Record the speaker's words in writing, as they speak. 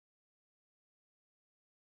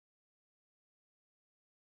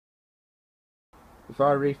before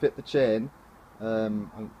I refit the chain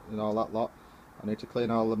and all that lot, I need to clean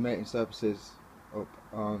all the mating surfaces up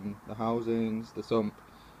on the housings, the sump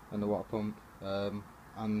and the water pump,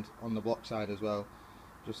 and on the block side as well,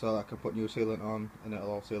 just so that I can put new sealant on and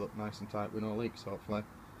it'll all seal up nice and tight with no leaks hopefully.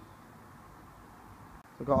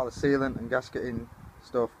 So I've got all the sealant and gasketing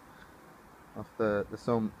stuff off the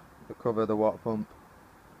sump, the cover, the water pump,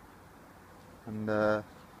 and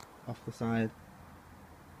off the side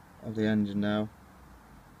of the engine now.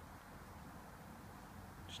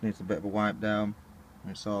 Just needs a bit of a wipe down,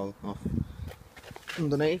 and it's all off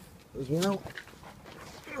underneath as well.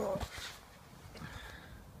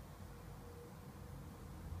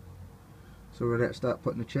 So we're ready to start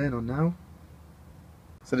putting the chain on now.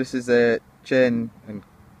 So this is a chain and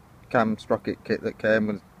cam sprocket kit that came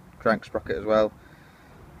with crank sprocket as well.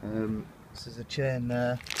 This is a chain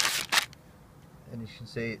there, and you can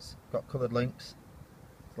see it's got coloured links.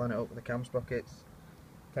 Line it up with the cam sprockets,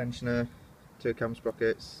 tensioner, 2 cam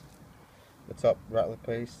sprockets, the top rattler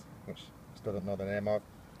piece, which I still don't know the name of,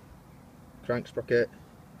 crank sprocket,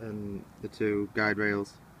 and the 2 guide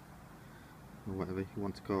rails, or whatever you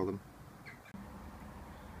want to call them.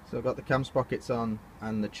 So I've got the cam sprockets on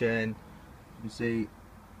and the chain. You can see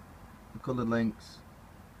the coloured links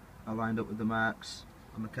are lined up with the marks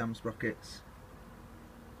on the cam sprockets.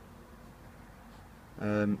 So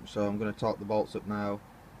I'm going to torque the bolts up now.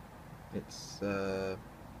 It's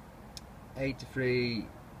 83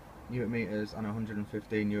 Newton meters and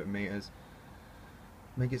 115 Newton meters.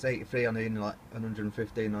 I think it's 83 on the inlet and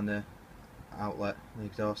 115 on the outlet, the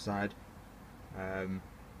exhaust side.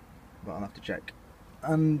 But I'll have to check.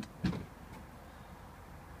 And if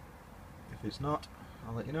it's not,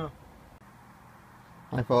 I'll let you know.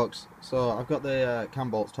 Hi folks, so I've got the cam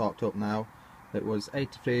bolts torqued up now. It was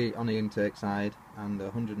 83 on the intake side and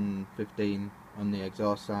 115 on the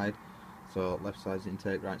exhaust side. So left side's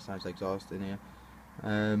intake, right side's exhaust in here.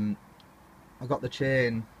 I've got the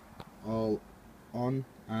chain all on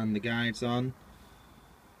and the guides on.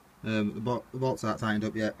 The bolts aren't tightened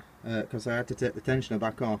up yet because I had to take the tensioner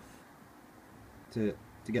back off to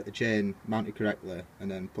get the chain mounted correctly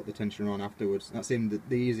and then put the tensioner on afterwards. That seemed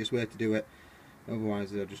the easiest way to do it.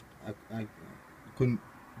 Otherwise I couldn't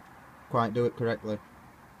quite do it correctly.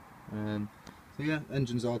 So yeah,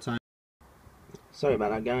 engine's all tight. Sorry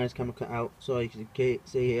about that guys, camera cut out. So you can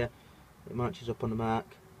see here it matches up on the mark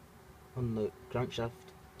on the crankshaft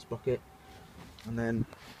sprocket, and then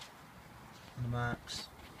on the marks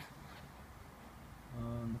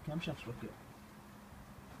on the camshaft sprocket.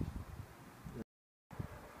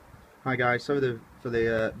 Hi guys, sorry for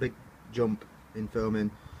the big jump in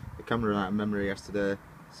filming. The camera ran out of memory yesterday,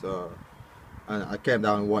 so I came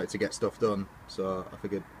down and wanted to get stuff done, so I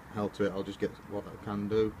figured hell to it, I'll just get what I can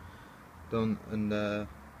do done and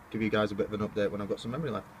give you guys a bit of an update when I've got some memory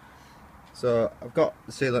left. So I've got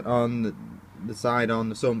the sealant on, the side on,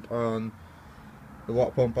 the sump on, the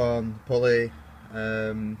water pump on, the pulley,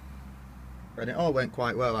 and it all went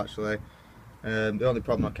quite well actually. The only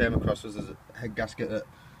problem I came across was there's a head gasket that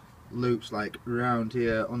loops like round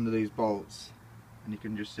here under these bolts, and you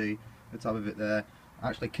can just see the top of it there. I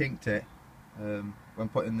actually kinked it when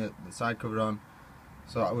putting the side cover on,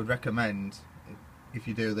 so I would recommend, if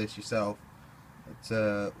you do this yourself,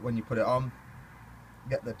 that when you put it on,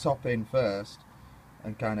 get the top in first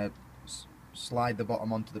and kind of slide the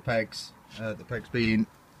bottom onto the pegs, the pegs being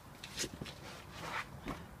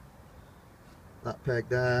that peg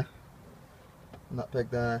there and that peg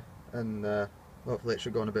there, and hopefully it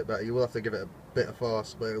should go on a bit better. You will have to give it a bit of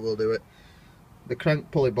force, but it will do it. The crank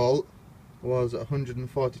pulley bolt was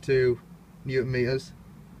 142 Newton meters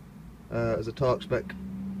as a torque spec,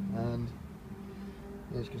 and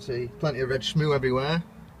as you can see, plenty of red schmoo everywhere,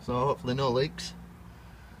 so hopefully no leaks.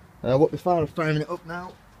 Before firing it up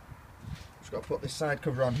now, just got to put this side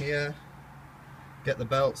cover on here, get the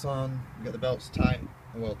belts on, get the belts tight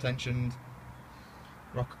and well tensioned,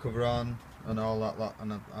 rocker cover on, and all that lot,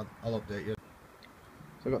 and I'll update you.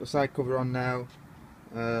 So I've got the side cover on now.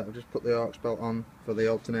 I've just put the aux belt on for the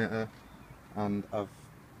alternator, and I've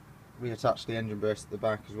reattached the engine brace at the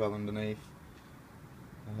back as well underneath.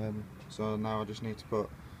 So now I just need to put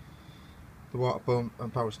the water pump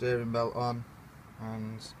and power steering belt on,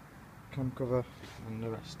 and cam cover and the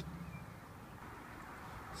rest.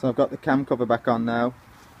 So I've got the cam cover back on now,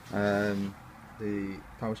 the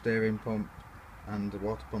power steering pump and the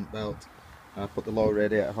water pump belt. I put the low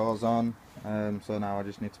radiator hose on, so now I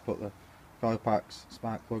just need to put the coil packs,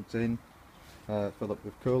 spark plugs in, fill up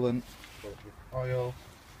with coolant, fill up with oil,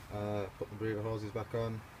 put the breather hoses back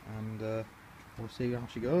on, and we'll see how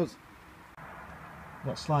she goes.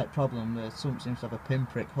 got a slight problem. The sump seems to have a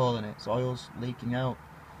pinprick hole in it, so oil's leaking out.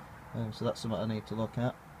 So that's something I need to look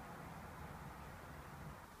at.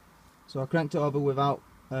 So I cranked it over without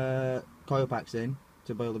coil packs in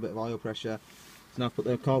to build a bit of oil pressure. So now I've put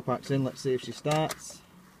the coil packs in. Let's see if she starts.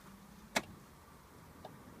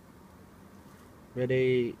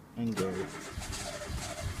 Ready and go.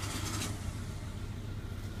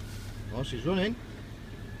 Oh, she's running.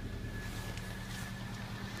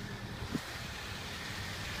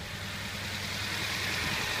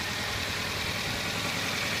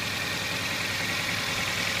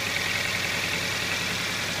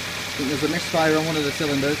 I think there's a misfire on one of the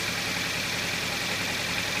cylinders.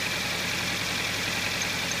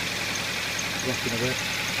 Rocking a bit.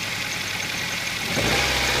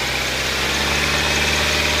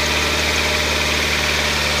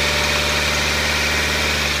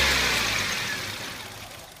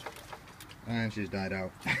 And she's died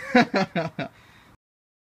out.